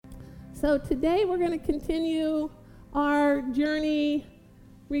So today we're going to continue our journey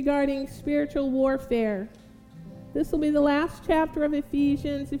regarding spiritual warfare. This will be the last chapter of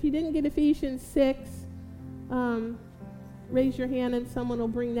Ephesians. If you didn't get Ephesians 6, raise your hand and someone will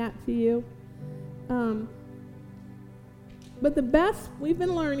bring that to you. But the best, we've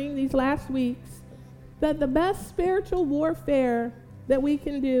been learning these last weeks, that the best spiritual warfare that we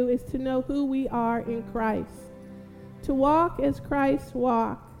can do is to know who we are in Christ. To walk as Christ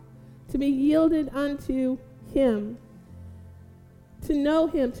walked. To be yielded unto Him. To know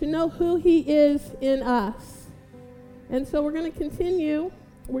Him. To know who He is in us. And so we're going to continue.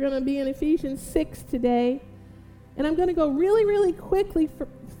 We're going to be in Ephesians 6 today. And I'm going to go really, really quickly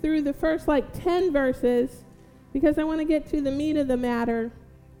through the first 10 verses because I want to get to the meat of the matter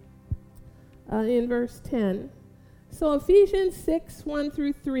in verse 10. So Ephesians 6, 1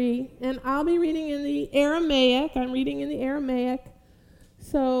 through 3, and I'll be reading in the Aramaic. I'm reading in the Aramaic,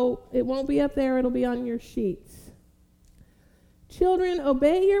 so it won't be up there. It'll be on your sheets. Children,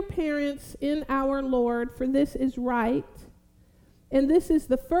 obey your parents in our Lord, for this is right. And this is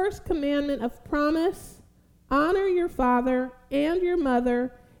the first commandment of promise. Honor your father and your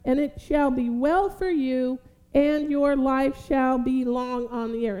mother, and it shall be well for you, and your life shall be long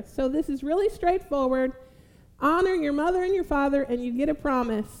on the earth. So this is really straightforward. Honor your mother and your father, and you get a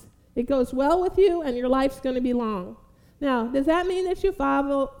promise. It goes well with you, and your life's going to be long. Now, does that mean that you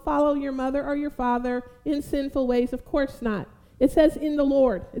follow your mother or your father in sinful ways? Of course not. It says in the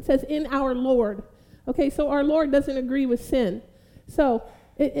Lord. It says in our Lord. Okay, so our Lord doesn't agree with sin. So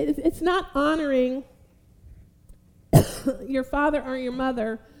it's not honoring your father or your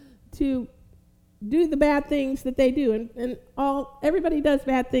mother to do the bad things that they do. And everybody does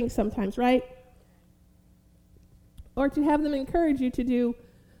bad things sometimes, right? Or to have them encourage you to do,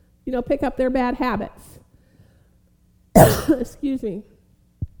 pick up their bad habits. Excuse me.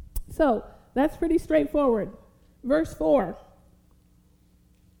 So that's pretty straightforward. Verse 4.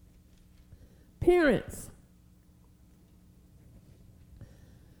 Parents,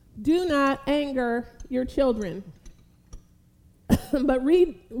 do not anger your children, but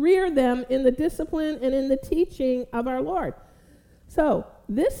rear them in the discipline and in the teaching of our Lord. So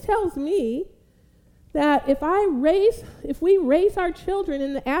this tells me that if we raise our children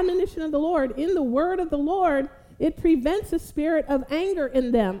in the admonition of the Lord, in the word of the Lord, it prevents a spirit of anger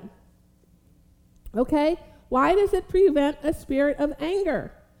in them. Okay? Why does it prevent a spirit of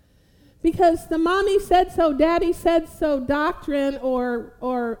anger? Because the mommy said so, daddy said so doctrine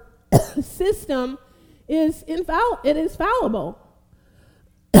or system is fallible.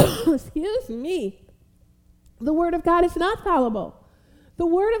 Excuse me. The word of God is not fallible. The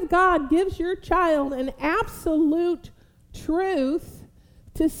word of God gives your child an absolute truth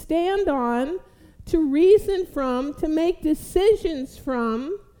to stand on, to reason from, to make decisions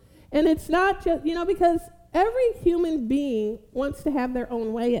from. And it's not just, because every human being wants to have their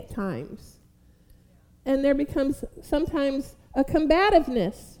own way at times. And there becomes sometimes a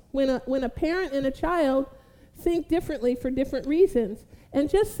combativeness when a parent and a child think differently for different reasons. And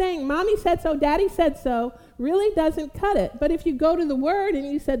just saying, mommy said so, daddy said so, really doesn't cut it. But if you go to the word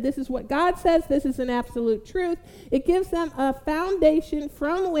and you said, this is what God says, this is an absolute truth, it gives them a foundation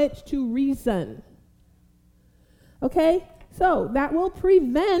from which to reason. Okay? So that will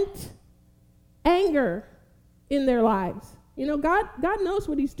prevent anger in their lives. God knows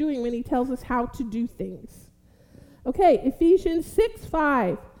what He's doing when He tells us how to do things. Okay, Ephesians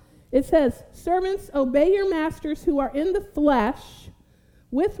 6:5. It says, servants, obey your masters who are in the flesh,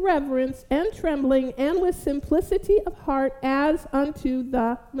 with reverence and trembling and with simplicity of heart as unto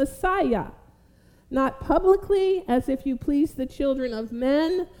the Messiah, not publicly as if you please the children of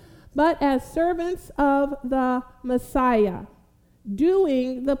men, but as servants of the Messiah,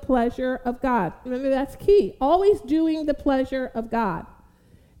 doing the pleasure of God. Remember, that's key. Always doing the pleasure of God.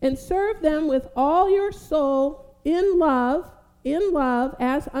 And serve them with all your soul in love,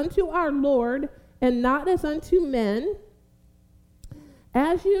 as unto our Lord, and not as unto men,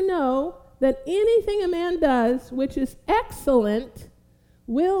 as you know that anything a man does which is excellent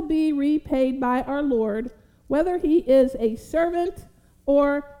will be repaid by our Lord, whether he is a servant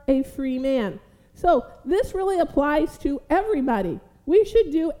or a free man. So this really applies to everybody. We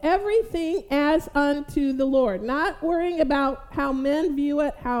should do everything as unto the Lord, not worrying about how men view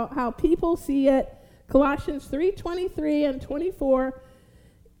it, how people see it. Colossians 3:23 and 24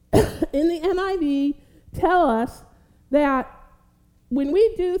 in the NIV tell us that when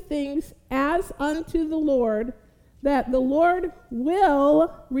we do things as unto the Lord, that the Lord will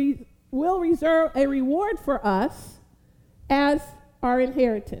reserve a reward for us as our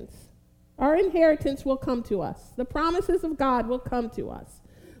inheritance. Our inheritance will come to us. The promises of God will come to us.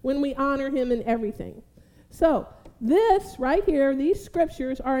 when we honor him in everything. So this right here, these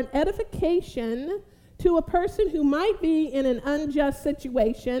scriptures are an edification to a person who might be in an unjust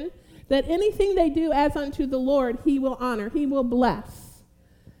situation, that anything they do as unto the Lord, he will honor, he will bless.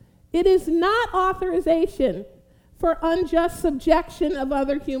 It is not authorization for unjust subjection of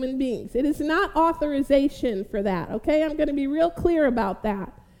other human beings. It is not authorization for that, okay? I'm going to be real clear about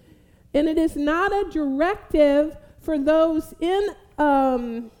that. And it is not a directive for those in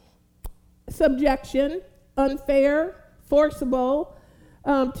subjection, unfair, forcible,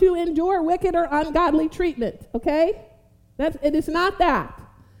 to endure wicked or ungodly treatment, okay? It is not that.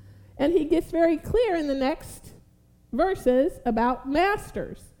 And he gets very clear in the next verses about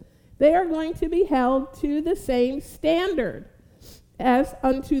masters. They are going to be held to the same standard as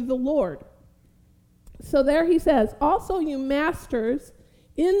unto the Lord. So there he says, also you masters,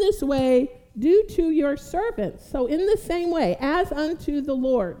 in this way do to your servants. So in the same way, as unto the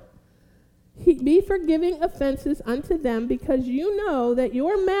Lord. Be forgiving offenses unto them, because you know that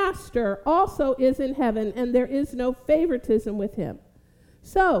your master also is in heaven, and there is no favoritism with him.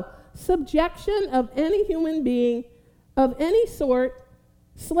 So, subjection of any human being of any sort,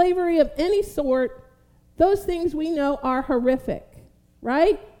 slavery of any sort, those things we know are horrific,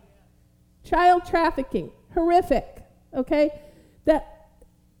 right? Child trafficking, horrific, okay?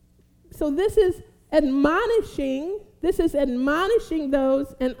 So this is admonishing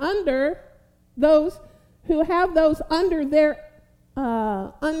those and under those who have those under their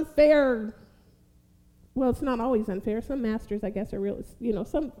unfair, well, it's not always unfair. Some masters, I guess, are real,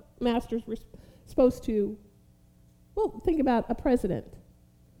 some masters were supposed to, well, think about a president,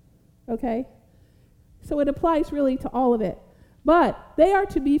 okay? So it applies really to all of it. But they are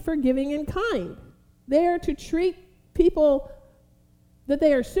to be forgiving and kind. They are to treat people that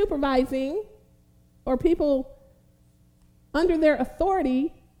they are supervising or people under their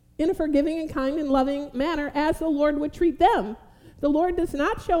authority in a forgiving and kind and loving manner as the Lord would treat them. The Lord does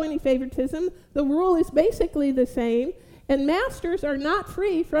not show any favoritism. The rule is basically the same, and masters are not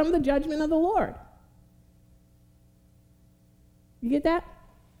free from the judgment of the Lord. You get that?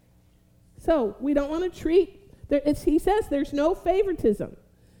 So we don't want to treat, he says there's no favoritism.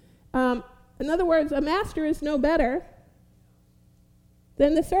 In other words, a master is no better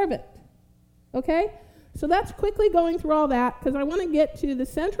than the servant. Okay? So that's quickly going through all that, because I want to get to the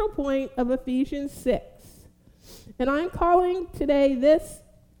central point of Ephesians 6. And I'm calling today this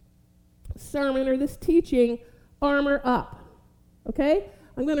sermon or this teaching, Armor Up. Okay?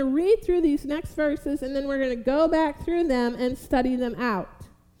 I'm going to read through these next verses, and then we're going to go back through them and study them out.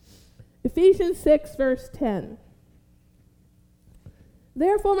 Ephesians 6, verse 10.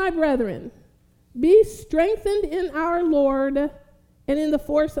 Therefore, my brethren, be strengthened in our Lord and in the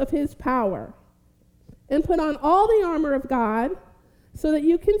force of his power, and put on all the armor of God, so that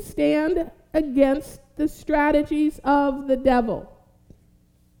you can stand against the strategies of the devil.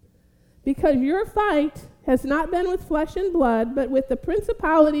 Because your fight has not been with flesh and blood, but with the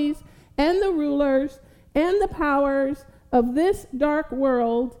principalities and the rulers and the powers of this dark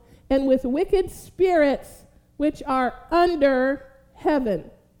world, and with wicked spirits which are under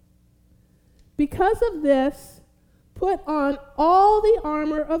heaven. Because of this, put on all the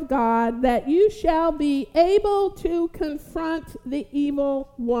armor of God, that you shall be able to confront the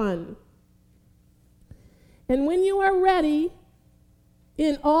evil one. And when you are ready,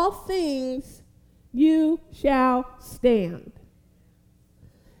 in all things you shall stand.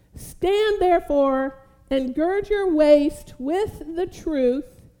 Stand therefore, and gird your waist with the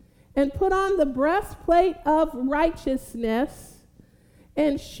truth, and put on the breastplate of righteousness,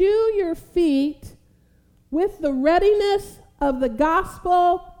 and shoe your feet with the readiness of the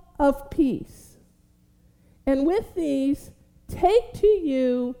gospel of peace. And with these, take to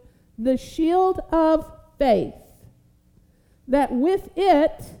you the shield of faith, that with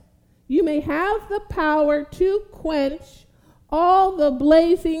it you may have the power to quench all the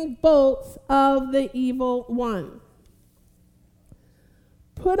blazing bolts of the evil one.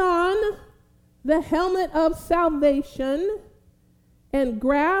 Put on the helmet of salvation, and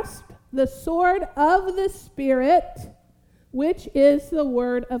grasp the sword of the Spirit, which is the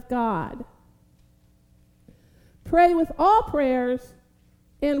word of God. Pray with all prayers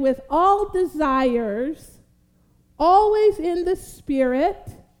and with all desires, always in the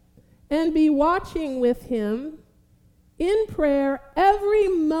Spirit, and be watching with him in prayer every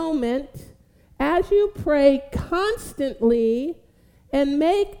moment, as you pray constantly, and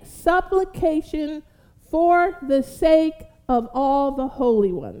make supplication for the sake of all the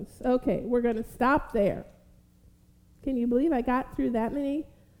holy ones. Okay, we're going to stop there. Can you believe I got through that many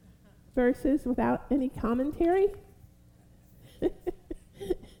verses without any commentary?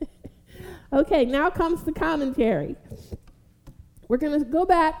 Okay, now comes the commentary. We're going to go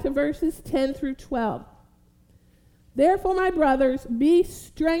back to verses 10 through 12. Therefore, my brothers, be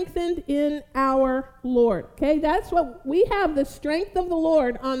strengthened in our Lord. Okay, that's what we have, the strength of the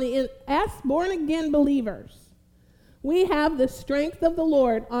Lord as born-again believers. We have the strength of the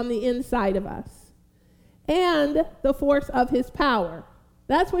Lord on the inside of us and the force of his power.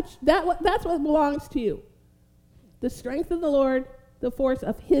 That's what belongs to you. The strength of the Lord, the force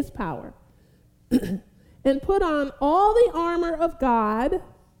of his power. And put on all the armor of God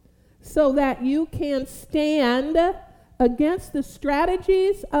so that you can stand against the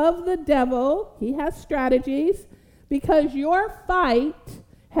strategies of the devil. He has strategies, because your fight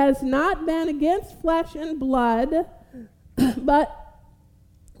has not been against flesh and blood, but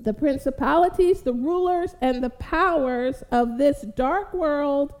the principalities, the rulers, and the powers of this dark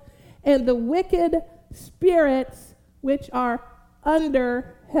world and the wicked spirits which are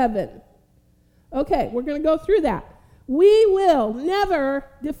under heaven. Okay, we're going to go through that. We will never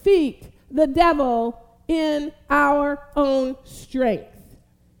defeat the devil in our own strength,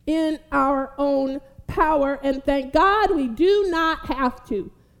 in our own power, and thank God we do not have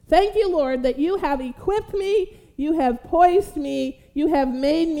to. Thank you, Lord, that you have equipped me, you have poised me, you have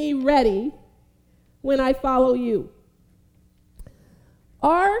made me ready when I follow you.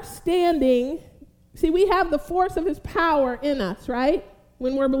 Our standing, see, we have the force of his power in us, right?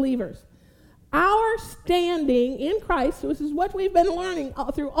 When we're believers. Our standing in Christ, this is what we've been learning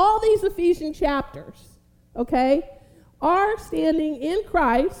through all these Ephesian chapters, okay? Our standing in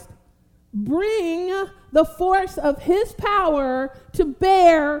Christ bring the force of his power to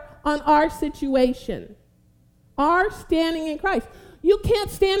bear on our situation. Our standing in Christ. You can't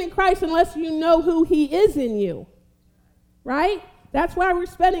stand in Christ unless you know who he is in you, right? That's why we're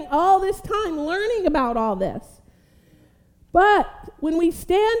spending all this time learning about all this. But when we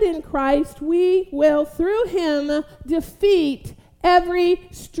stand in Christ, we will, through him, defeat every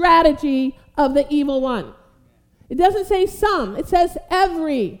strategy of the evil one. It doesn't say some, it says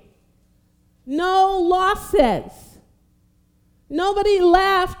every. No losses. Nobody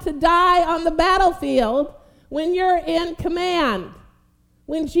left to die on the battlefield when you're in command,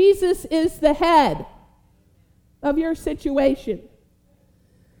 when Jesus is the head of your situation.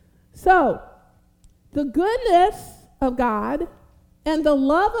 So, the goodness of God and the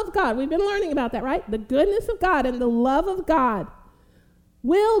love of God, we've been learning about that, right? The goodness of God and the love of God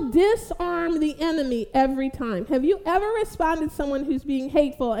will disarm the enemy every time. Have you ever responded to someone who's being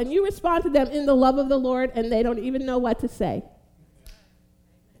hateful and you respond to them in the love of the Lord and they don't even know what to say?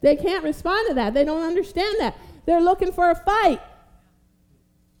 They can't respond to that. They don't understand that. They're looking for a fight.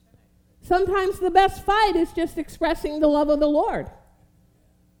 Sometimes the best fight is just expressing the love of the Lord.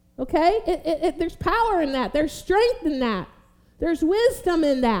 Okay? There's power in that. There's strength in that. There's wisdom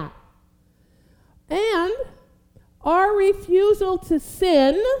in that. And our refusal to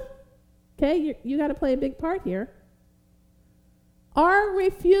sin, okay, you got to play a big part here. Our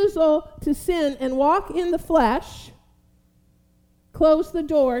refusal to sin and walk in the flesh close the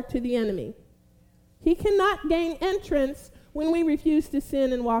door to the enemy. He cannot gain entrance when we refuse to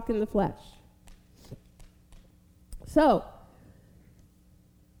sin and walk in the flesh. So,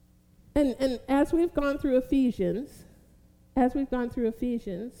 and as we've gone through Ephesians,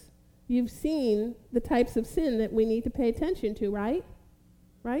 you've seen the types of sin that we need to pay attention to, right?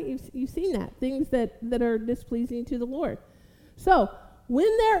 Right? You've seen that. Things that are displeasing to the Lord. So,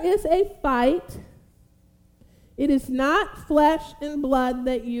 when there is a fight, it is not flesh and blood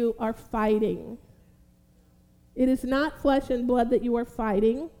that you are fighting. It is not flesh and blood that you are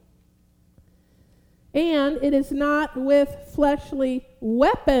fighting. And it is not with fleshly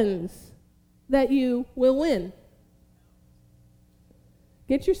weapons that you will win.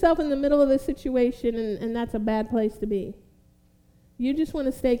 Get yourself in the middle of a situation, and that's a bad place to be. You just want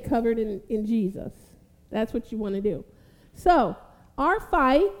to stay covered in Jesus. That's what you want to do. So, our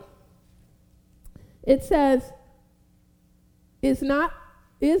fight, it says,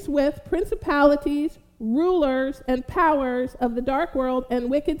 is with principalities, rulers, and powers of the dark world and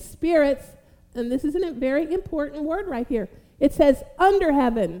wicked spirits. And this is a very important word right here. It says under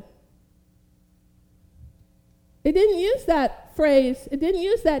heaven. It didn't use that phrase. It didn't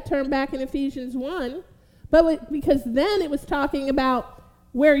use that term back in Ephesians 1, because then it was talking about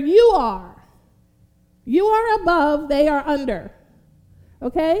where you are. You are above, they are under.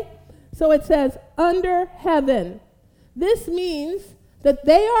 Okay? So it says under heaven. This means that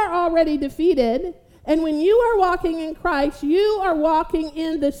they are already defeated, and when you are walking in Christ, you are walking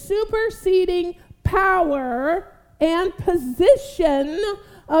in the superseding power and position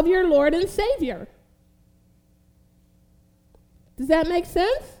of your Lord and Savior. Does that make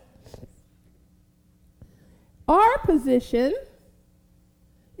sense? Our position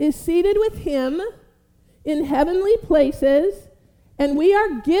is seated with him in heavenly places, and we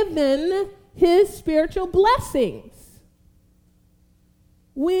are given his spiritual blessings.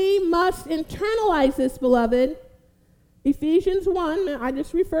 We must internalize this, beloved. Ephesians 1, I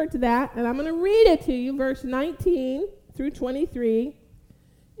just referred to that, and I'm going to read it to you, verse 19 through 23.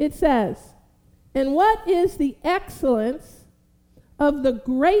 It says, "And what is the excellence of the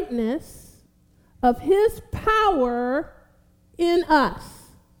greatness of his power in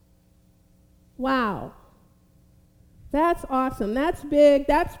us?" Wow. That's awesome. That's big.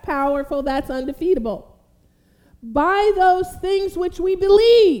 That's powerful. That's undefeatable. By those things which we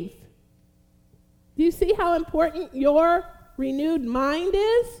believe. Do you see how important your renewed mind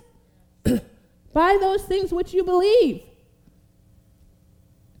is? By those things which you believe.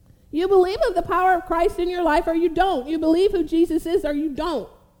 You believe of the power of Christ in your life or you don't. You believe who Jesus is or you don't.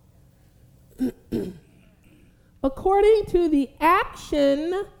 According to the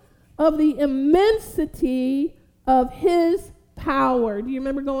action of the immensity of his power. Do you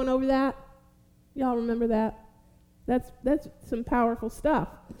remember going over that? Y'all remember that? That's some powerful stuff.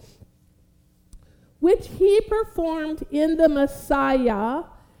 Which he performed in the Messiah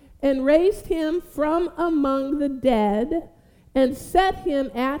and raised him from among the dead and set him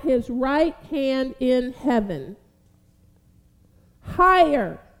at his right hand in heaven.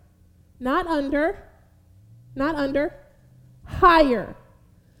 Higher, not under, higher.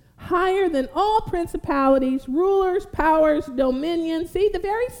 Higher than all principalities, rulers, powers, dominions. See, the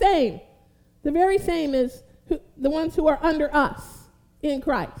very same is the ones who are under us in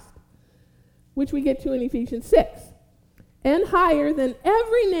Christ, which we get to in Ephesians 6. And higher than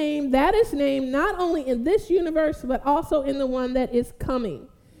every name that is named, not only in this universe, but also in the one that is coming.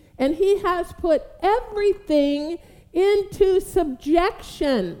 And he has put everything into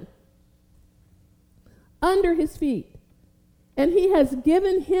subjection under his feet. And he has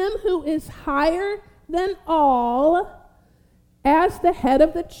given him who is higher than all as the head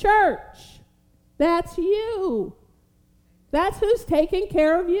of the church. That's you. That's who's taking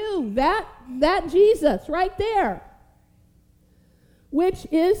care of you. That Jesus right there. Which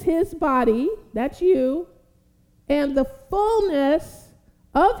is his body, that's you, and the fullness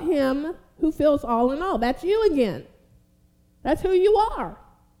of him who fills all in all. That's you again. That's who you are.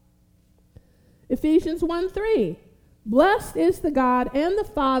 Ephesians 1:3. Blessed is the God and the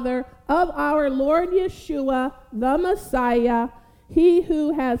Father of our Lord Yeshua, the Messiah, he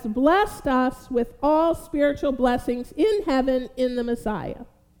who has blessed us with all spiritual blessings in heaven in the Messiah.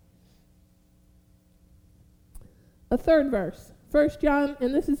 A third verse, 1 John,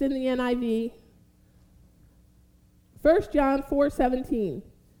 and this is in the NIV, 1 John 4:17.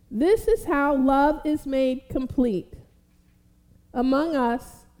 This is how love is made complete among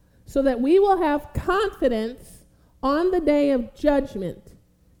us, so that we will have confidence on the day of judgment.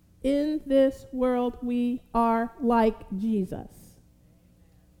 In this world, we are like Jesus.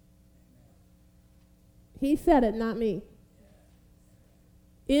 He said it, not me.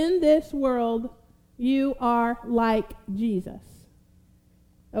 In this world, you are like Jesus.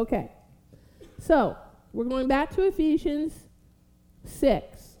 Okay. So, we're going back to Ephesians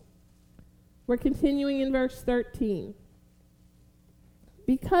 6. We're continuing in verse 13.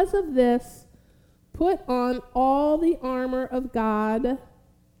 Because of this, put on all the armor of God,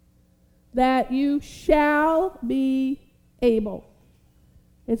 that you shall be able.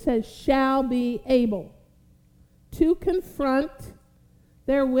 It says shall be able to confront.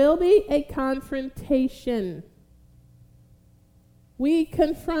 There will be a confrontation. We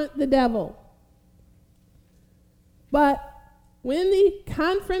confront the devil. But when the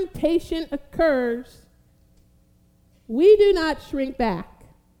confrontation occurs, we do not shrink back.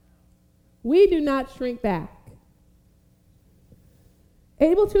 We do not shrink back.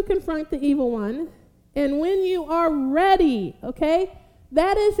 Able to confront the evil one. And when you are ready, okay,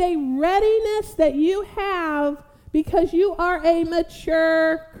 that is a readiness that you have because you are a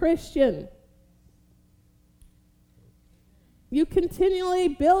mature Christian. You continually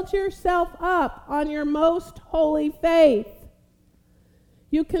build yourself up on your most holy faith.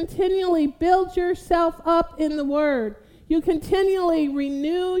 You continually build yourself up in the Word. You continually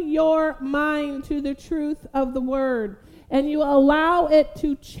renew your mind to the truth of the Word, and you allow it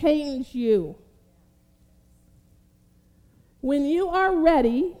to change you. When you are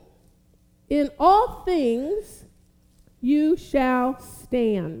ready, in all things, you shall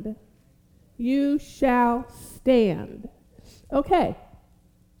stand. You shall stand. Okay,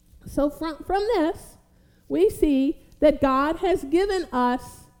 so from this, we see that God has given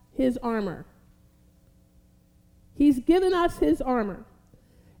us his armor. He's given us his armor.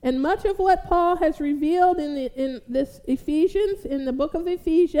 And much of what Paul has revealed in this Ephesians, in the book of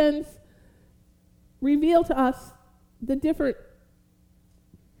Ephesians, reveal to us the different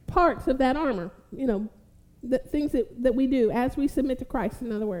parts of that armor, the things that we do as we submit to Christ,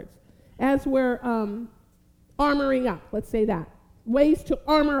 in other words, as we're armoring up, let's say that. Ways to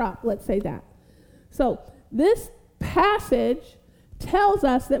armor up, let's say that. So this passage tells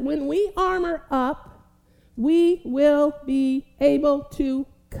us that when we armor up, we will be able to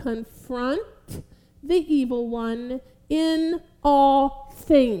confront the evil one in all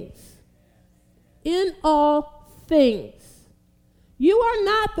things. In all things. You are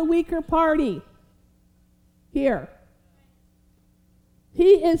not the weaker party here.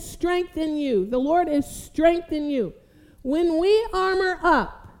 He is strength in you. The Lord is strength in you. When we armor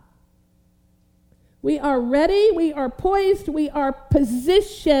up, we are ready, we are poised, we are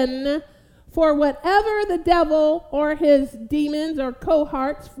positioned for whatever the devil or his demons or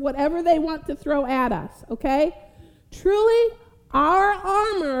cohorts, whatever they want to throw at us, okay? Truly, our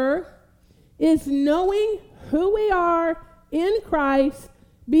armor is knowing who we are in Christ,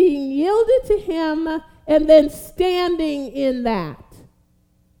 being yielded to him, and then standing in that.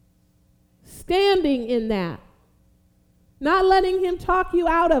 Standing in that. Not letting him talk you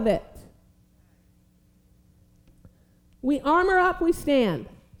out of it. We armor up, we stand.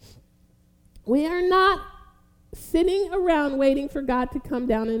 We are not sitting around waiting for God to come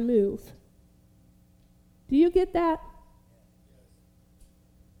down and move. Do you get that?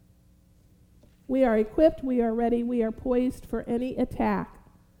 We are equipped, we are ready, we are poised for any attack.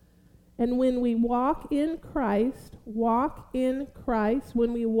 And when we walk in Christ, when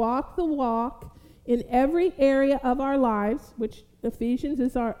we walk the walk in every area of our lives, which Ephesians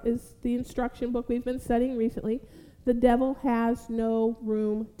is the instruction book we've been studying recently, the devil has no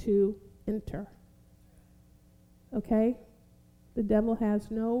room to enter. Okay? The devil has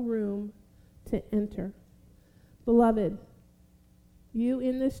no room to enter. Beloved, you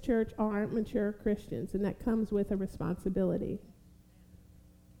in this church aren't mature Christians, and that comes with a responsibility.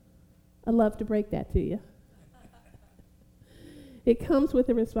 I'd love to break that to you. It comes with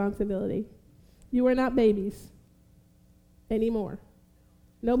a responsibility. You are not babies anymore.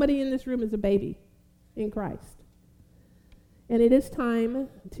 Nobody in this room is a baby in Christ. And it is time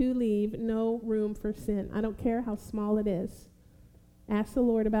to leave no room for sin. I don't care how small it is. Ask the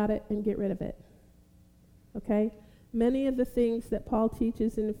Lord about it and get rid of it. Okay? Many of the things that Paul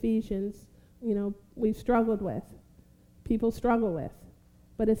teaches in Ephesians, we've struggled with. People struggle with.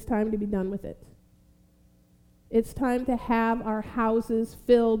 But it's time to be done with it. It's time to have our houses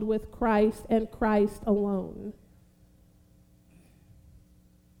filled with Christ and Christ alone.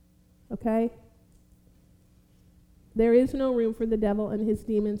 Okay? There is no room for the devil and his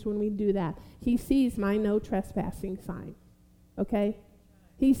demons when we do that. He sees my no trespassing sign. Okay?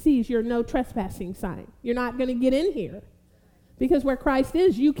 He sees your no trespassing sign. You're not going to get in here. Because where Christ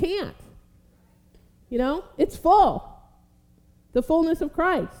is, you can't. It's full. The fullness of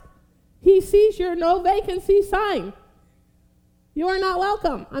Christ. He sees your no vacancy sign. You are not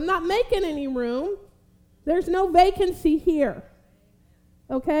welcome. I'm not making any room. There's no vacancy here.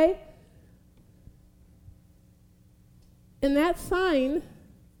 Okay? And that sign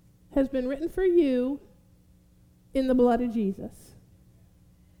has been written for you in the blood of Jesus.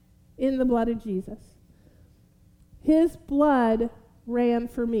 In the blood of Jesus. His blood ran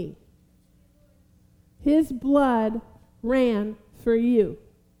for me. His blood ran for you.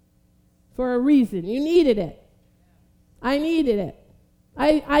 For a reason. You needed it. I needed it.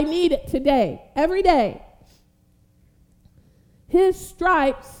 I need it today. Every day. His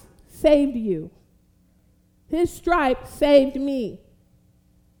stripes saved you. His stripes saved me.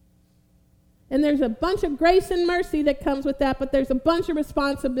 And there's a bunch of grace and mercy that comes with that, but there's a bunch of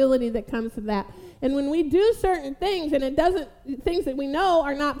responsibility that comes with that. And when we do certain things and things that we know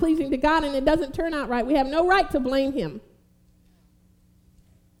are not pleasing to God and it doesn't turn out right, we have no right to blame him.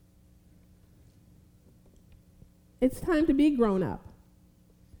 It's time to be grown up.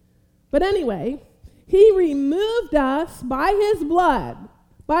 But anyway, he removed us by his blood,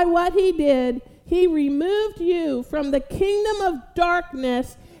 by what he did. He removed you from the kingdom of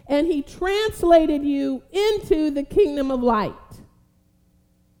darkness and he translated you into the kingdom of light.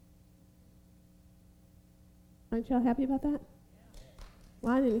 Aren't y'all happy about that?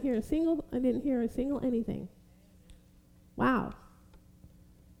 Well, I didn't hear a single anything. Wow.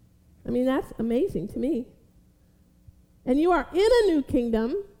 I mean, that's amazing to me. And you are in a new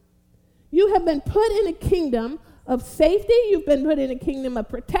kingdom. You have been put in a kingdom of safety. You've been put in a kingdom of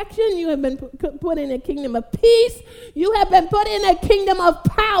protection. You have been put in a kingdom of peace. You have been put in a kingdom of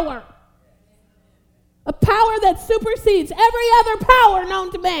power. A power that supersedes every other power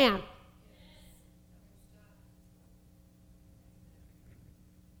known to man.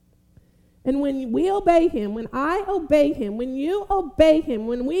 And when we obey him, when I obey him, when you obey him,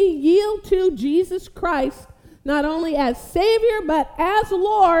 when we yield to Jesus Christ, not only as Savior, but as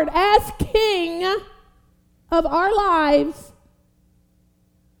Lord, as King of our lives,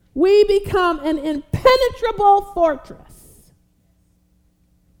 we become an impenetrable fortress.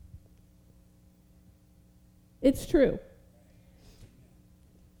 It's true.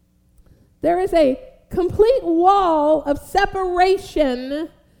 There is a complete wall of separation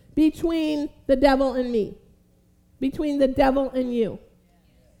between the devil and me, between the devil and you.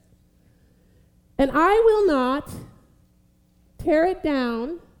 And I will not tear it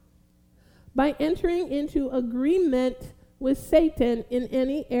down by entering into agreement with Satan in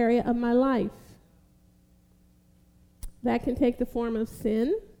any area of my life. That can take the form of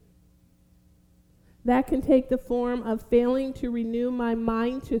sin. That can take the form of failing to renew my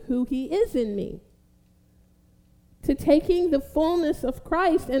mind to who he is in me. To taking the fullness of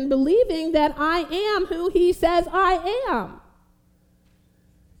Christ and believing that I am who he says I am.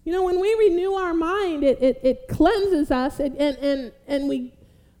 You know, when we renew our mind, it cleanses us, and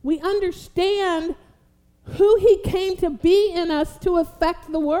we understand who he came to be in us to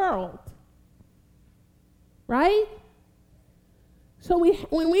affect the world. Right? So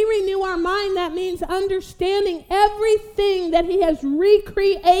when we renew our mind, that means understanding everything that he has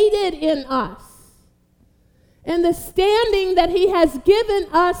recreated in us. And the standing that he has given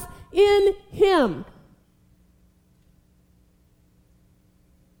us in him.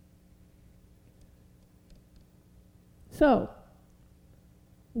 So,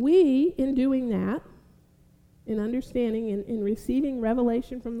 we, in doing that, in understanding and in receiving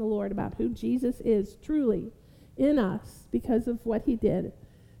revelation from the Lord about who Jesus is truly in us because of what he did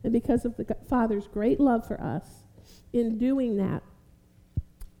and because of the Father's great love for us, in doing that,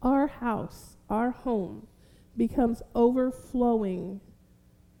 our house, our home, becomes overflowing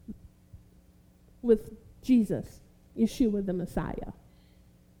with Jesus, Yeshua the Messiah,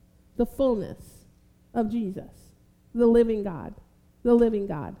 the fullness of Jesus, the living God, the living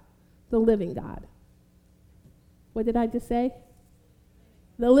God, the living God. What did I just say?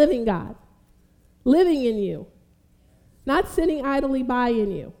 The living God, living in you, not sitting idly by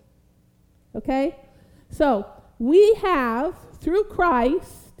in you. Okay? So, we have, through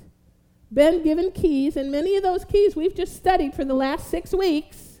Christ, been given keys, and many of those keys we've just studied for the last 6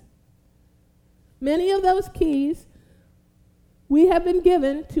 weeks. Many of those keys we have been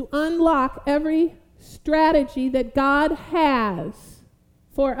given to unlock every strategy that God has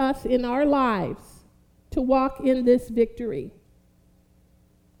for us in our lives to walk in this victory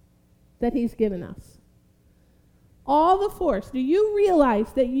that he's given us. All the force. Do you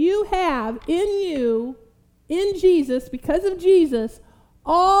realize that you have in you, in Jesus, because of Jesus,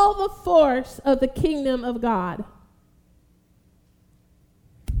 all the force of the kingdom of God?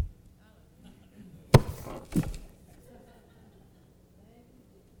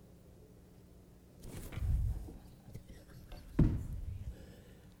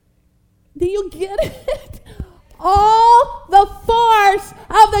 Do you get it? All the force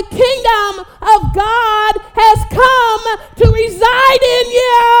of the kingdom of God has come to reside in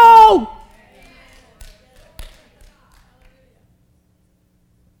you.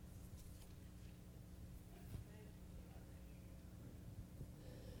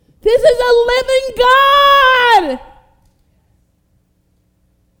 This is a living God.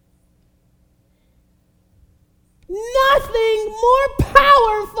 Nothing more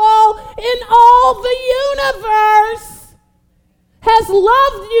powerful in all the universe has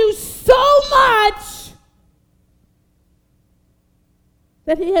loved you so much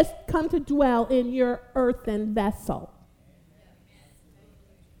that he has come to dwell in your earthen vessel.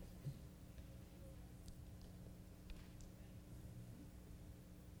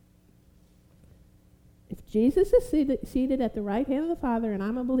 If Jesus is seated at the right hand of the Father and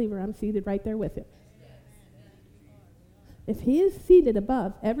I'm a believer, I'm seated right there with him. If he is seated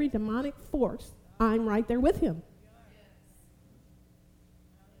above every demonic force, I'm right there with him.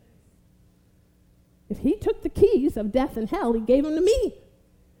 If he took the keys of death and hell, he gave them to me.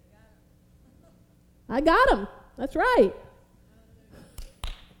 I got them. That's right.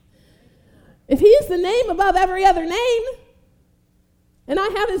 If he is the name above every other name, and I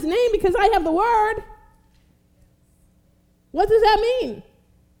have his name because I have the word, what does that mean?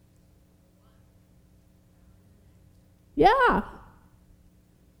 Yeah.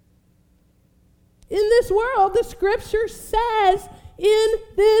 In this world, the scripture says, in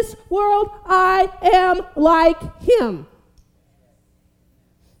this world I am like him.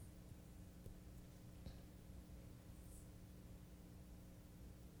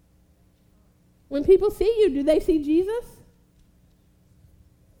 When people see you, do they see Jesus?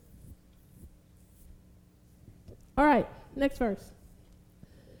 All right, next verse.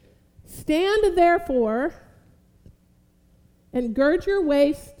 Stand therefore and gird your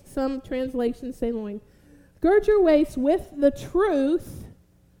waist, some translations say loin, gird your waist with the truth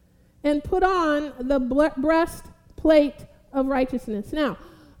and put on the breastplate of righteousness. Now,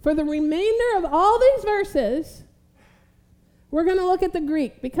 for the remainder of all these verses, we're going to look at the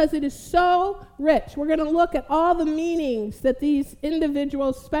Greek because it is so rich. We're going to look at all the meanings that these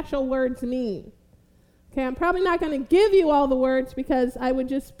individual special words mean. Okay, I'm probably not going to give you all the words because I would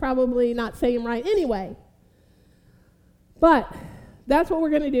just probably not say them right anyway. But that's what we're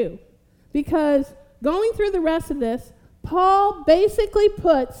going to do. Because going through the rest of this, Paul basically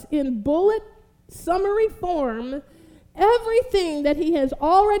puts in bullet summary form everything that he has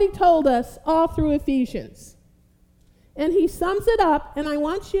already told us all through Ephesians. And he sums it up, and I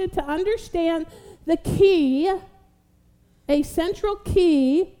want you to understand the key, a central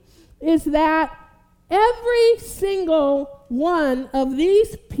key, is that every single one of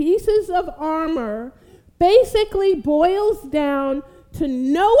these pieces of armor basically boils down to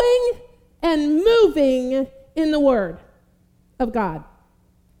knowing and moving in the Word of God.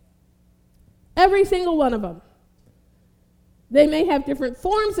 Every single one of them. They may have different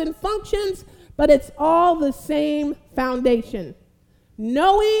forms and functions, but it's all the same foundation.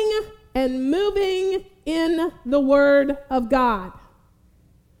 Knowing and moving in the Word of God.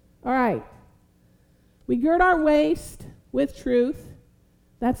 All right. We gird our waist with truth.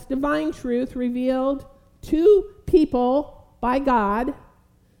 That's divine truth revealed to people by God,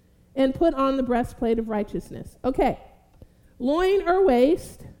 and put on the breastplate of righteousness. Okay. Loin or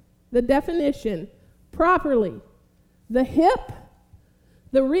waist, the definition, properly. The hip,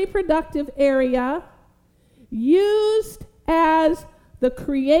 the reproductive area, used as the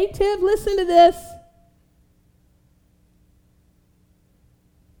creative, listen to this,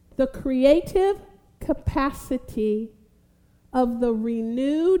 the creative capacity of the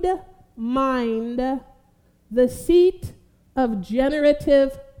renewed mind, the seat of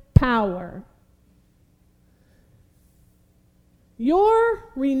generative power.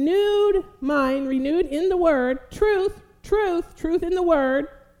 Your renewed mind, renewed in the Word, truth in the Word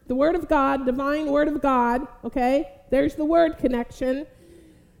of God, divine Word of God, okay? There's the word connection.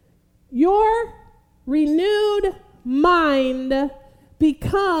 Your renewed mind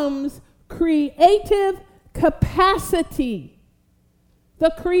becomes creative capacity.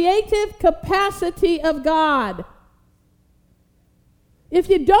 The creative capacity of God. If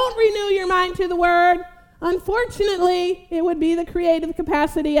you don't renew your mind to the Word, unfortunately, it would be the creative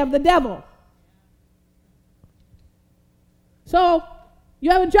capacity of the devil. So,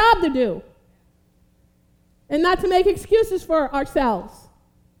 you have a job to do. And not to make excuses for ourselves.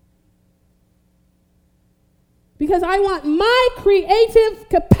 Because I want my creative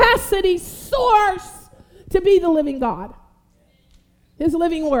capacity source to be the living God. His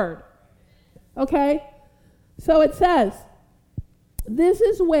living Word. Okay? So it says, this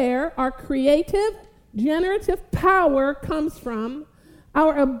is where our creative, generative power comes from.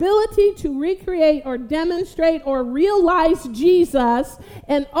 Our ability to recreate or demonstrate or realize Jesus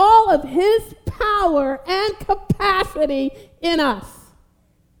and all of his power and capacity in us.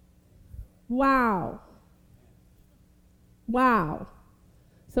 Wow. Wow.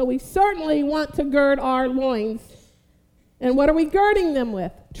 So we certainly want to gird our loins. And what are we girding them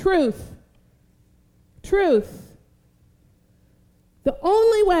with? Truth. Truth. The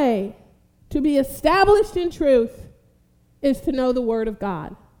only way to be established in truth is to know the Word of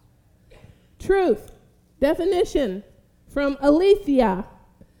God. Truth, definition from Aletheia,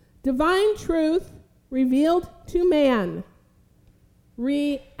 divine truth revealed to man.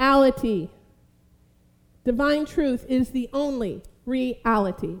 Reality. Divine truth is the only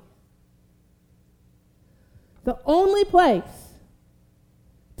reality. The only place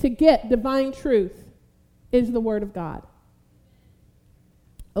to get divine truth is the Word of God.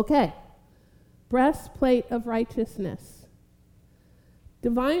 Okay. Breastplate of righteousness.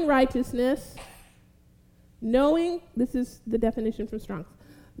 Divine righteousness, knowing, this is the definition from Strong's,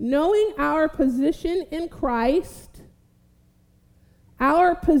 knowing our position in Christ,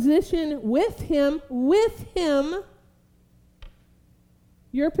 our position with him,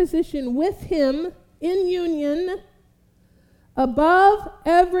 your position with him in union, above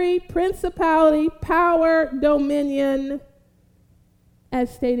every principality, power, dominion,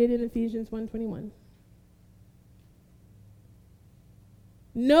 as stated in Ephesians 1:21.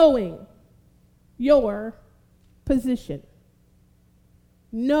 Knowing your position.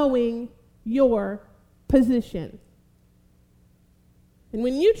 Knowing your position. And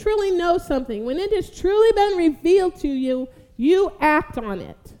when you truly know something, when it has truly been revealed to you, you act on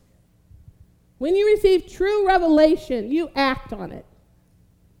it. When you receive true revelation, you act on it.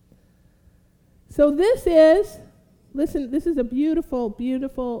 So this is a beautiful,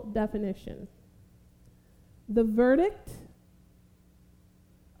 beautiful definition. The verdict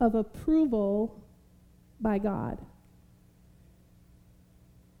of approval by God.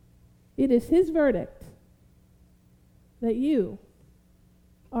 It is his verdict that you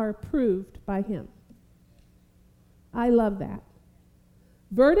are approved by him. I love that.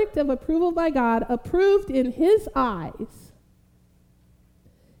 Verdict of approval by God, approved in his eyes.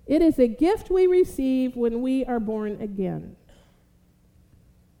 It is a gift we receive when we are born again.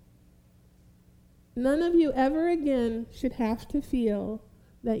 None of you ever again should have to feel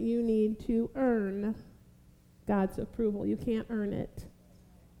that you need to earn God's approval. You can't earn it.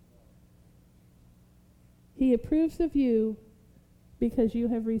 He approves of you because you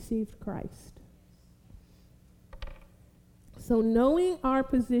have received Christ. So knowing our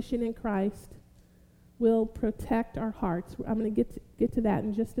position in Christ will protect our hearts. I'm going to get to that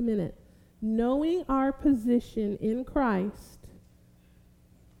in just a minute. Knowing our position in Christ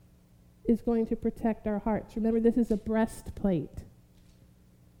is going to protect our hearts. Remember, this is a breastplate.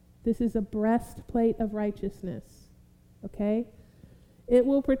 This is a breastplate of righteousness. Okay? It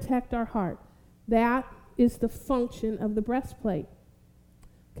will protect our heart. That is the function of the breastplate.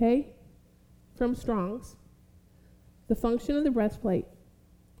 Okay? From Strong's. The function of the breastplate.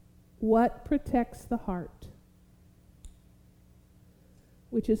 What protects the heart?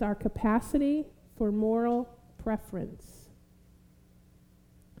 Which is our capacity for moral preference.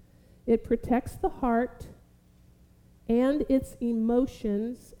 It protects the heart and its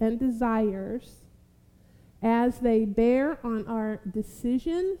emotions and desires as they bear on our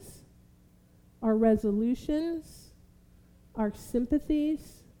decisions, our resolutions, our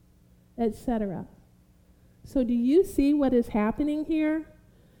sympathies, etc. So do you see what is happening here?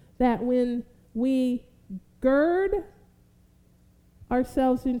 That when we gird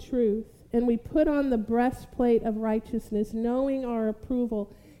ourselves in truth and we put on the breastplate of righteousness, knowing our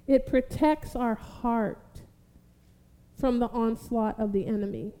approval, it protects our heart from the onslaught of the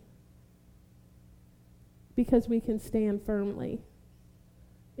enemy. Because we can stand firmly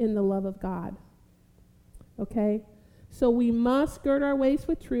in the love of God. Okay? So we must gird our waist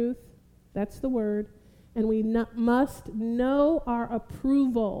with truth. That's the word. And we must know our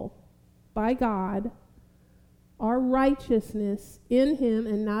approval by God, our righteousness in him,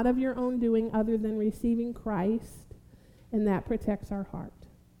 and not of your own doing other than receiving Christ. And that protects our heart.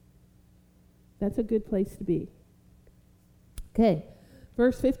 That's a good place to be. Okay,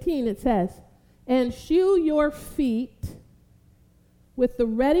 verse 15, it says, and shoe your feet with the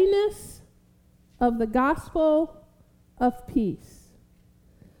readiness of the gospel of peace.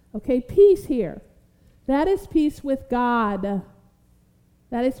 Okay, peace here. That is peace with God.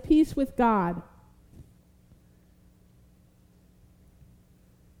 That is peace with God.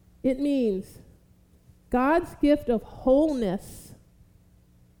 It means God's gift of wholeness,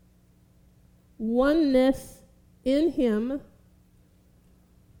 oneness in him.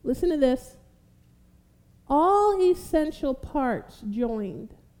 Listen to this. All essential parts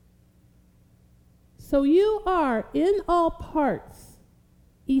joined. So you are in all parts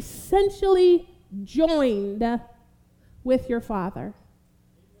essentially joined with your Father.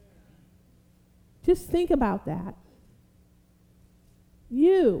 Just think about that.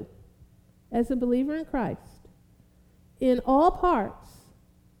 You, as a believer in Christ, in all parts,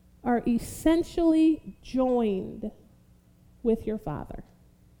 are essentially joined with your Father.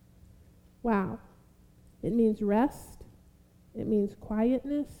 Wow. It means rest. It means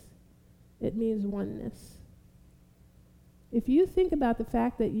quietness. It means oneness. If you think about the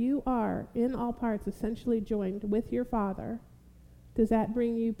fact that you are, in all parts, essentially joined with your Father, does that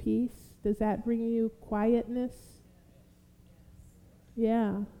bring you peace? Does that bring you quietness?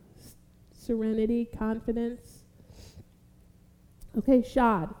 Yeah. Serenity, confidence. Okay,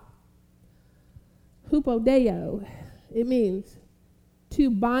 shad. Hupodeo. It means to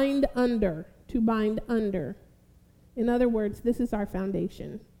bind under. To bind under. In other words, this is our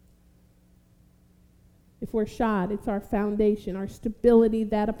foundation. If we're shod, it's our foundation, our stability,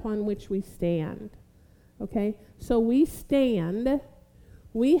 that upon which we stand. Okay? So we stand,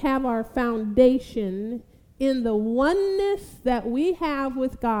 we have our foundation in the oneness that we have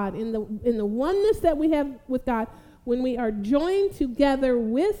with God, in the oneness that we have with God, when we are joined together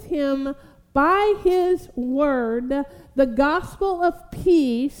with him by his word, the gospel of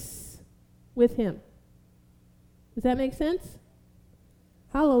peace with him. Does that make sense?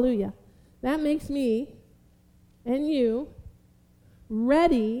 Hallelujah. That makes me and you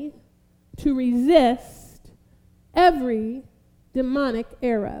ready to resist every demonic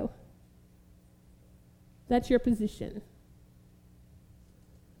arrow. That's your position.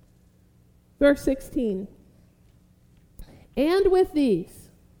 Verse 16. And with these,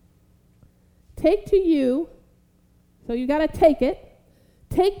 take to you, so you got to take it,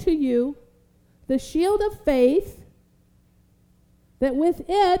 take to you the shield of faith, that with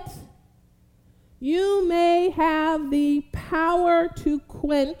it you may have the power to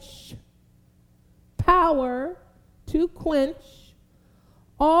quench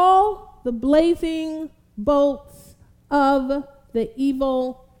all the blazing bolts of the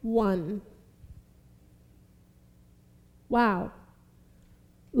evil one. Wow.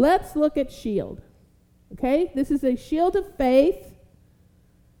 Let's look at shield. Okay? This is a shield of faith.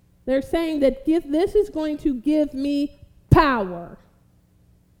 They're saying that this is going to give me power.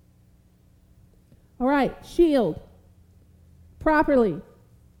 All right, shield. Properly.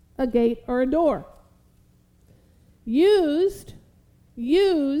 A gate or a door. Used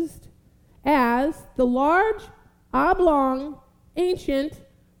as the large, oblong, ancient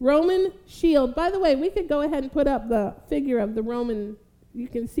Roman shield. By the way, we could go ahead and put up the figure of the Roman. You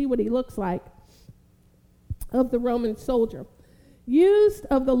can see what he looks like, of the Roman soldier. Used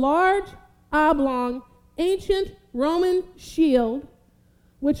of the large, oblong, ancient Roman shield,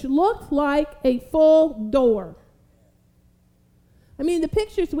 which looked like a full door. I mean, the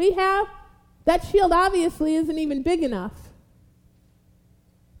pictures we have, that shield obviously isn't even big enough.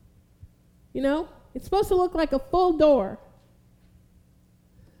 You know, it's supposed to look like a full door.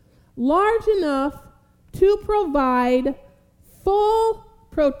 Large enough to provide full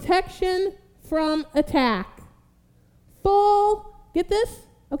protection from attack. Full, get this?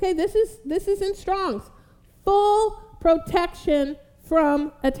 Okay, this is in Strong's. Full protection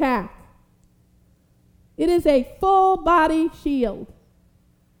from attack. It is a full body shield.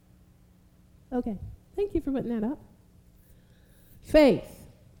 Okay, thank you for putting that up. Faith.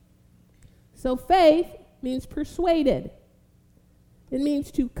 So faith means persuaded. It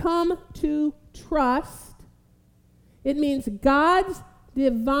means to come to trust. It means God's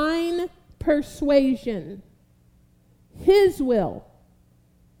divine persuasion. His will.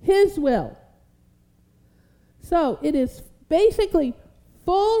 His will. So it is basically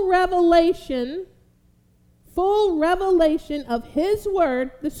full revelation of His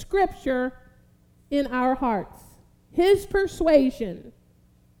word, the scripture, in our hearts. His persuasion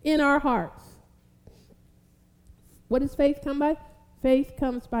in our hearts. What does faith come by? Faith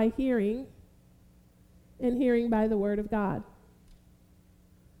comes by hearing, and hearing by the word of God.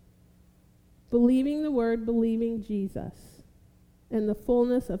 Believing the word, believing Jesus, and the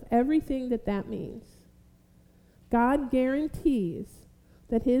fullness of everything that means. God guarantees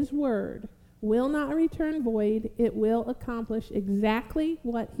that His word will not return void. It will accomplish exactly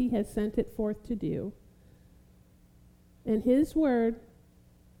what He has sent it forth to do. And His word,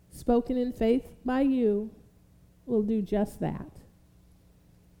 spoken in faith by you, will do just that.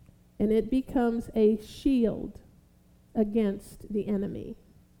 And it becomes a shield against the enemy.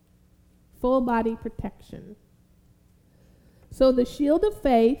 Full body protection. So the shield of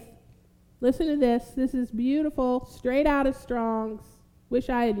faith, listen to this. This is beautiful, straight out of Strong's. Wish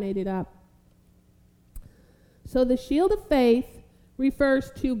I had made it up. So the shield of faith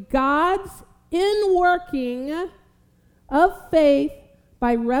refers to God's inworking of faith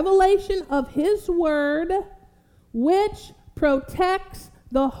by revelation of His word, which protects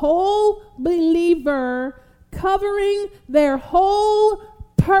the whole believer, covering their whole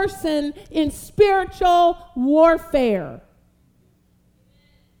person in spiritual warfare.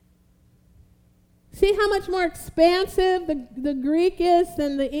 See how much more expansive the Greek is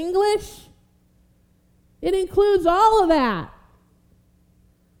than the English? It includes all of that.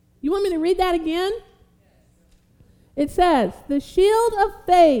 You want me to read that again? It says, the shield of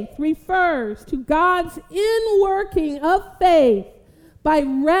faith refers to God's inworking of faith by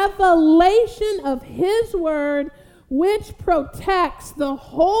revelation of His word, which protects the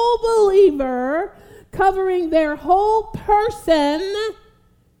whole believer, covering their whole person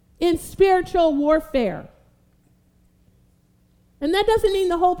in spiritual warfare. And that doesn't mean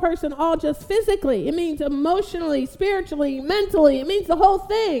the whole person all just physically. It means emotionally, spiritually, mentally. It means the whole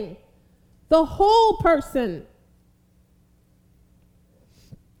thing. The whole person.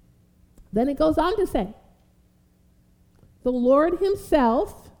 Then it goes on to say, the Lord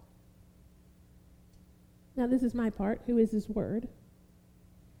Himself, now this is my part, who is His word,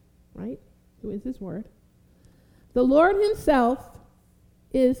 right? Who is His word? The Lord Himself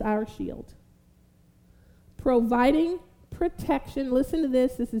is our shield, providing protection. Listen to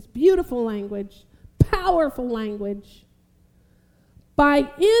this. This is beautiful language, powerful language. by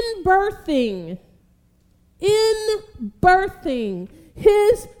inbirthing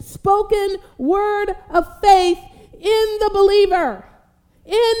his spoken word of faith in the believer.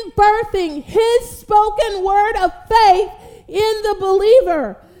 Inbirthing his spoken word of faith in the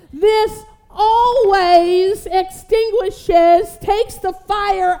believer. This always extinguishes, takes the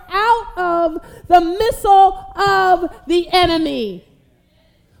fire out of the missile of the enemy.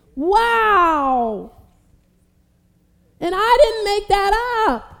 Wow. And I didn't make that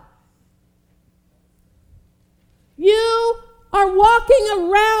up. You are walking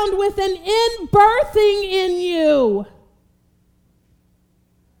around with an inbirthing in you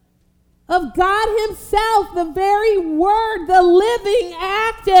of God himself, the very word, the living,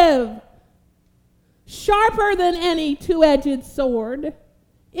 active, sharper than any two-edged sword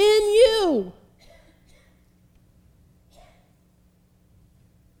in you.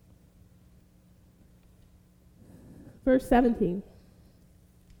 Verse 17.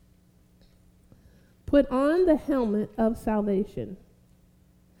 Put on the helmet of salvation.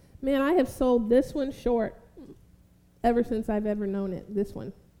 Man, I have sold this one short ever since I've ever known it, this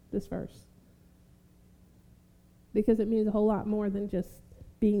one, this verse. Because it means a whole lot more than just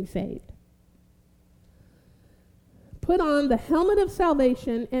being saved. Put on the helmet of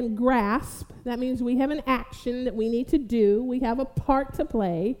salvation and grasp. That means we have an action that we need to do. We have a part to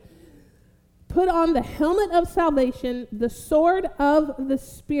play. Put on the helmet of salvation, the sword of the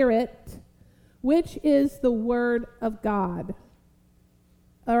Spirit, which is the word of God.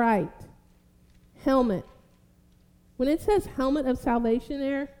 All right. Helmet. When it says helmet of salvation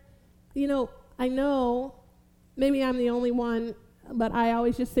there, I know maybe I'm the only one, but I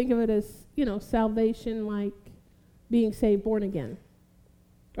always just think of it as, salvation like being saved, born again.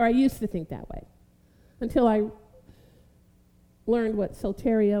 Or I used to think that way until I learned what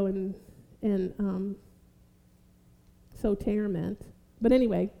soterio and soter meant. But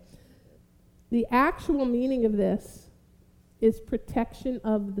anyway, the actual meaning of this is protection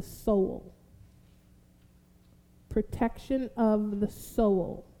of the soul. Protection of the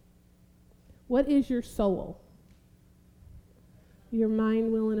soul. What is your soul? Your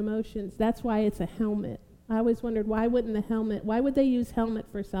mind, will, and emotions. That's why it's a helmet. I always wondered, why would they use helmet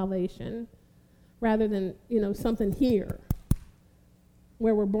for salvation rather than, something here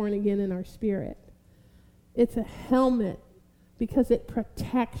where we're born again in our spirit? It's a helmet because it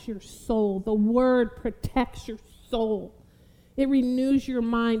protects your soul. The word protects your soul. It renews your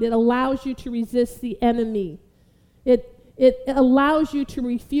mind. It allows you to resist the enemy. It allows you to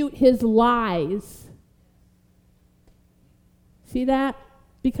refute his lies. See that?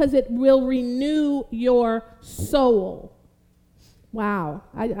 Because it will renew your soul. Wow.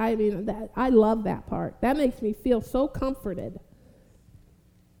 I love that part. That makes me feel so comforted.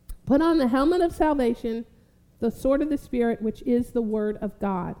 Put on the helmet of salvation, the sword of the Spirit, which is the word of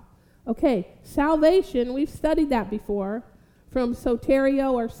God. Okay, salvation, we've studied that before, from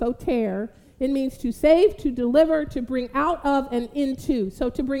soterio or soter. It means to save, to deliver, to bring out of and into. So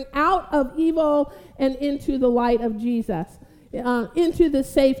to bring out of evil and into the light of Jesus. Into the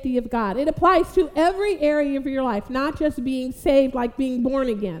safety of God. It applies to every area of your life, not just being saved like being born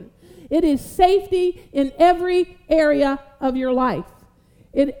again. It is safety in every area of your life.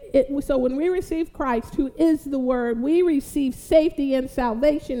 So when we receive Christ, who is the Word, we receive safety and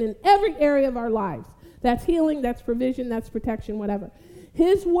salvation in every area of our lives. That's healing, that's provision, that's protection, whatever.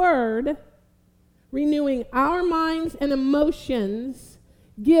 His Word, renewing our minds and emotions,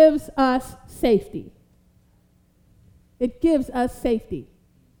 gives us safety. It gives us safety.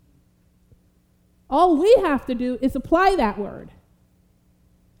 All we have to do is apply that word.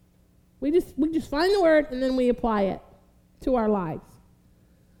 We just find the word and then we apply it to our lives.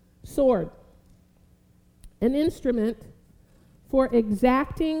 Sword. An instrument for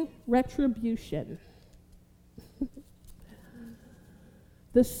exacting retribution.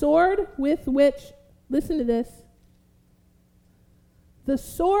 The sword with which, listen to this, the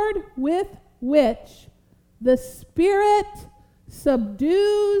sword with which the Spirit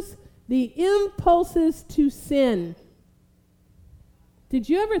subdues the impulses to sin. Did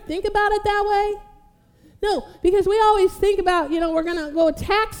you ever think about it that way? No, because we always think about, we're going to go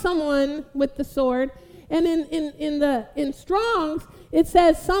attack someone with the sword. And in Strong's, it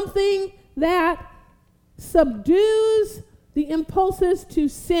says something that subdues the impulses to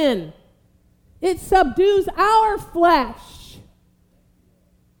sin. It subdues our flesh.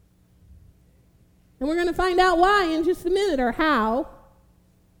 And we're going to find out why in just a minute, or how.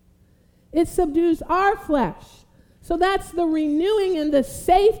 It subdues our flesh. So that's the renewing and the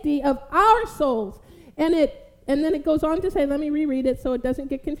safety of our souls. And then it goes on to say, let me reread it so it doesn't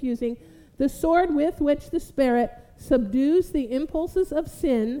get confusing. The sword with which the Spirit subdues the impulses of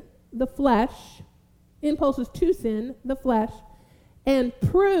sin, the flesh, impulses to sin, the flesh, and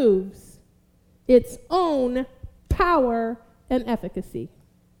proves its own power and efficacy.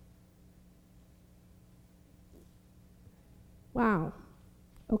 Wow.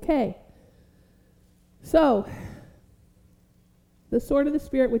 Okay. So, the sword of the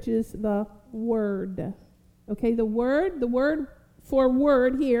Spirit, which is the word. Okay, the word for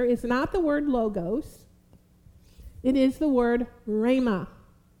word here is not the word logos. It is the word rhema.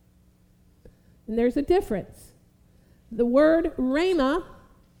 And there's a difference. The word rhema,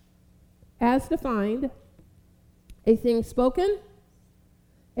 as defined, a thing spoken,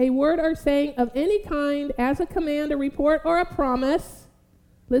 a word or saying of any kind as a command, a report, or a promise.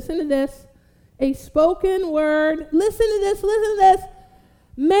 Listen to this. A spoken word, listen to this,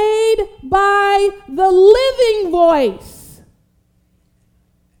 made by the living voice.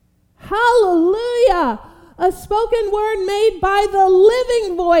 Hallelujah. A spoken word made by the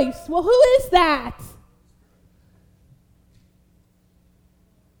living voice. Well, who is that?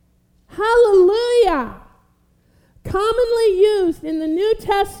 Hallelujah. Commonly used in the New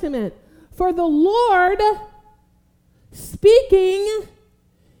Testament for the Lord speaking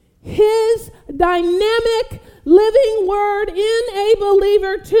his dynamic living word in a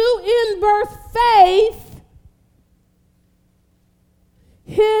believer to in-birth faith,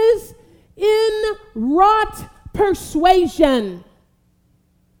 his in-wrought persuasion.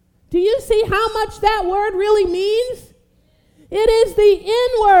 Do you see how much that word really means? It is the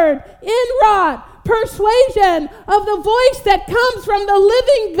inward, in-wrought persuasion of the voice that comes from the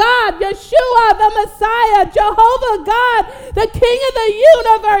living God, Yeshua, the Messiah, Jehovah God, the King of the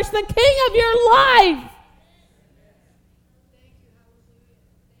universe, the King of your life.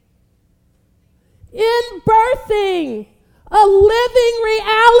 In birthing a living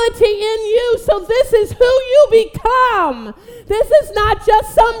reality in you. So this is who you become. This is not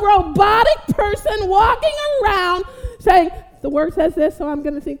just some robotic person walking around saying, the word says this, so I'm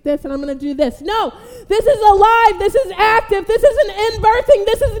going to think this, and I'm going to do this. No, this is alive, this is active, this is an in-birthing,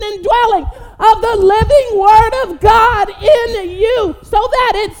 this is an indwelling of the living word of God in you, so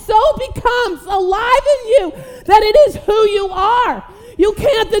that it so becomes alive in you that it is who you are. You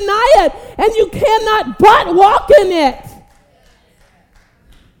can't deny it, and you cannot but walk in it.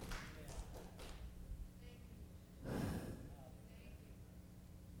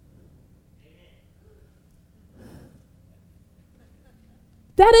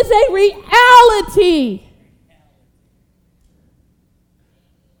 That is a reality.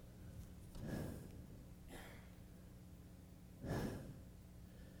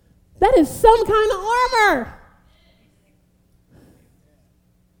 That is some kind of armor.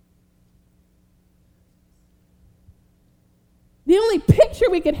 The only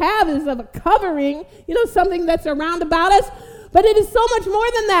picture we could have is of a covering, something that's around about us. But it is so much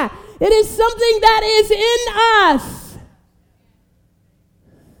more than that. It is something that is in us.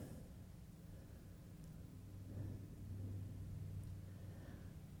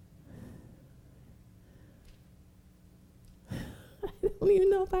 I don't even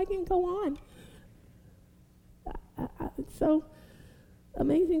know if I can go on. It's so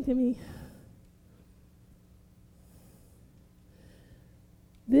amazing to me.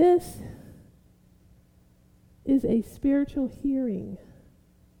 This is a spiritual hearing.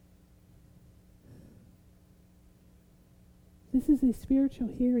 This is a spiritual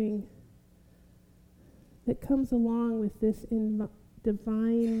hearing that comes along with this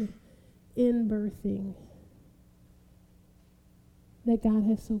divine inbirthing that God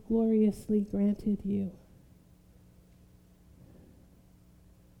has so gloriously granted you.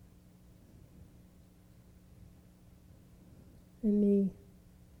 And me.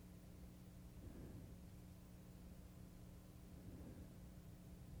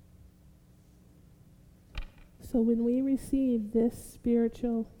 So when we receive this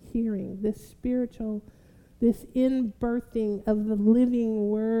spiritual hearing, this inbirthing of the living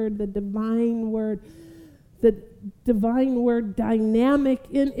word, the divine word dynamic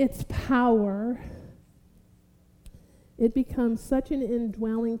in its power, it becomes such an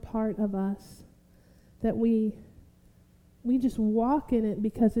indwelling part of us that we just walk in it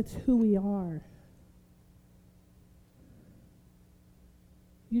because it's who we are.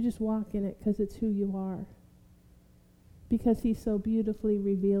 You just walk in it because it's who you are. Because he so beautifully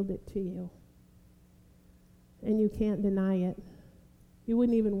revealed it to you. And you can't deny it. You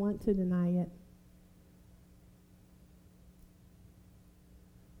wouldn't even want to deny it.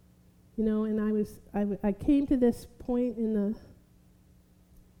 And I came to this point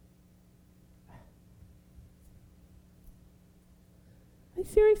I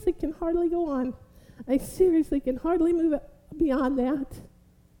seriously can hardly go on. I seriously can hardly move beyond that.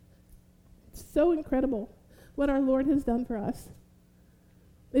 It's so incredible what our Lord has done for us.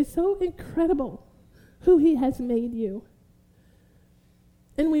 It's so incredible who he has made you.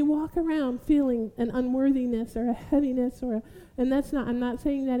 And we walk around feeling an unworthiness or a heaviness and that's not, I'm not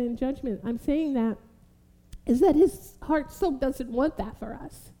saying that in judgment. I'm saying that is that his heart so doesn't want that for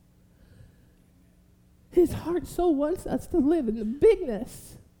us. His heart so wants us to live in the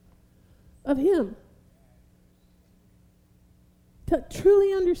bigness of him. To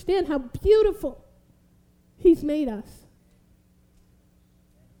truly understand how beautiful he's made us.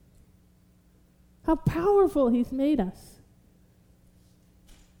 How powerful he's made us.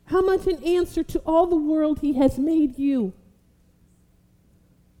 How much an answer to all the world he has made you.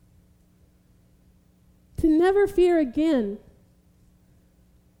 To never fear again.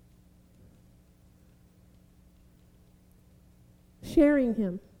 Sharing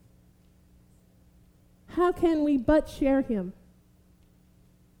him. How can we but share him?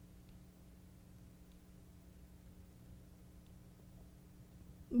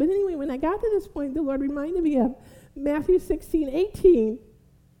 But anyway, when I got to this point, the Lord reminded me of Matthew 16:18.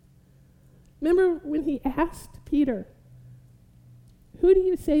 Remember when he asked Peter, who do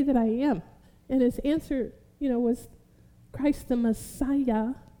you say that I am? And his answer, was Christ the Messiah,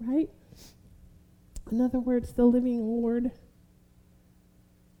 right? In other words, the living Lord.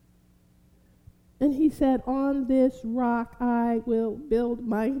 And he said, on this rock I will build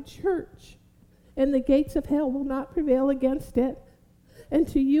my church, and the gates of hell will not prevail against it. And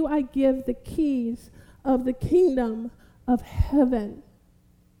to you I give the keys of the kingdom of heaven.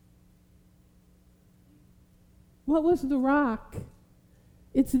 What was the rock?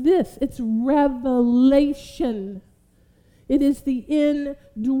 It's this. It's revelation. It is the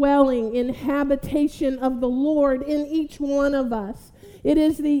indwelling, inhabitation of the Lord in each one of us. It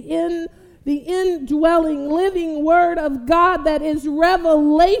is the indwelling, living word of God that is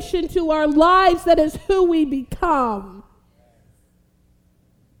revelation to our lives, that is who we become.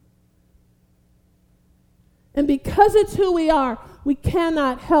 And because it's who we are, we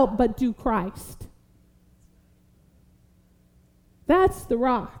cannot help but do Christ. That's the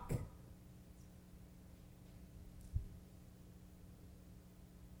rock.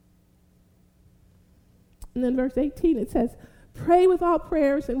 And then verse 18, it says, pray with all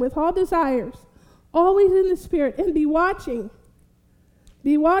prayers and with all desires, always in the Spirit, and be watching.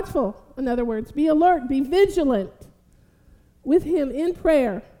 Be watchful. In other words, be alert, be vigilant with him in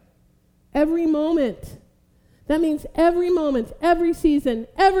prayer every moment. That means every moment, every season,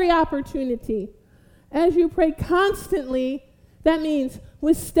 every opportunity. As you pray constantly, that means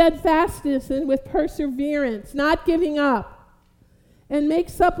with steadfastness and with perseverance, not giving up. And make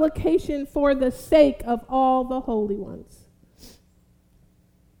supplication for the sake of all the holy ones.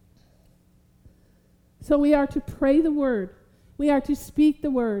 So we are to pray the word. We are to speak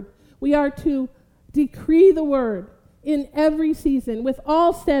the word. We are to decree the word in every season with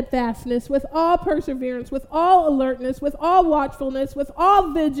all steadfastness, with all perseverance, with all alertness, with all watchfulness, with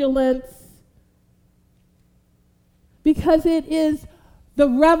all vigilance. Because it is the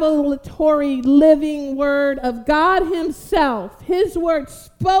revelatory living word of God himself, his word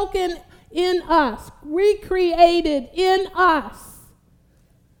spoken in us, recreated in us.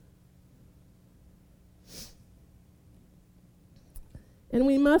 And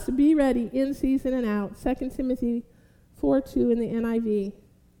we must be ready in season and out. 2 Timothy 4:2 in the NIV.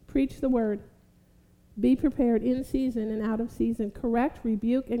 Preach the word. Be prepared in season and out of season. Correct,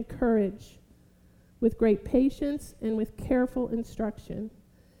 rebuke, encourage with great patience and with careful instruction.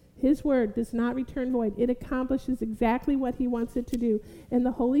 His word does not return void. It accomplishes exactly what he wants it to do. And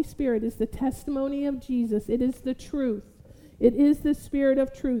the Holy Spirit is the testimony of Jesus. It is the truth. It is the Spirit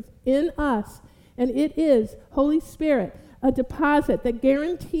of truth in us. And it is, Holy Spirit, a deposit that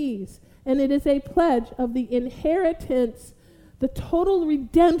guarantees, and it is a pledge of the inheritance, the total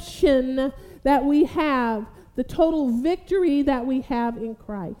redemption that we have, the total victory that we have in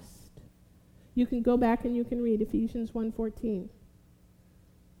Christ. You can go back and you can read Ephesians 1:14.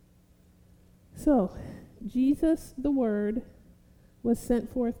 So, Jesus, the Word, was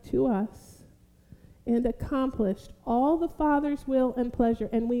sent forth to us and accomplished all the Father's will and pleasure,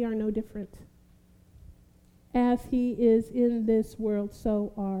 and we are no different. As he is in this world,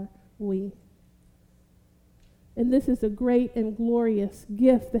 so are we. And this is a great and glorious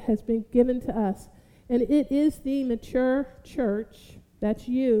gift that has been given to us. And it is the mature church. That's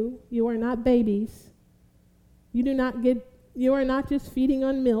you. You are not babies. You are not just feeding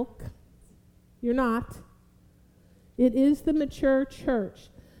on milk. You're not. It is the mature church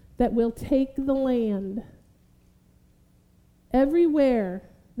that will take the land everywhere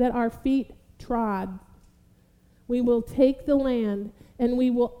that our feet trod. We will take the land, and we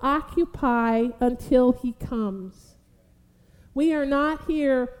will occupy until he comes. We are not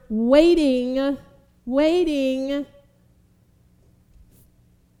here waiting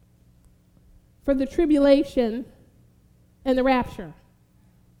for the tribulation and the rapture.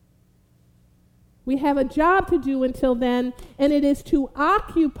 We have a job to do until then, and it is to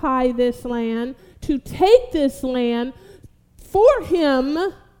occupy this land, to take this land for him,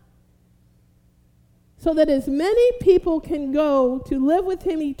 so that as many people can go to live with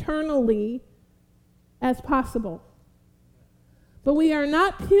him eternally as possible. But we are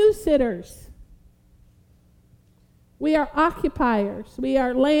not pew sitters. We are occupiers. We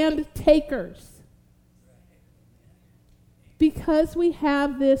are land takers. Because we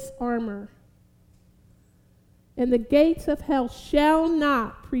have this armor. And the gates of hell shall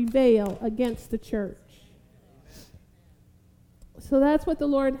not prevail against the church. So that's what the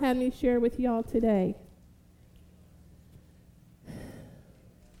Lord had me share with y'all today.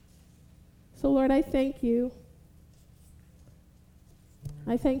 So Lord, I thank you.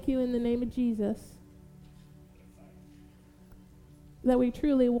 I thank you in the name of Jesus that we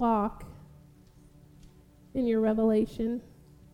truly walk in your revelation.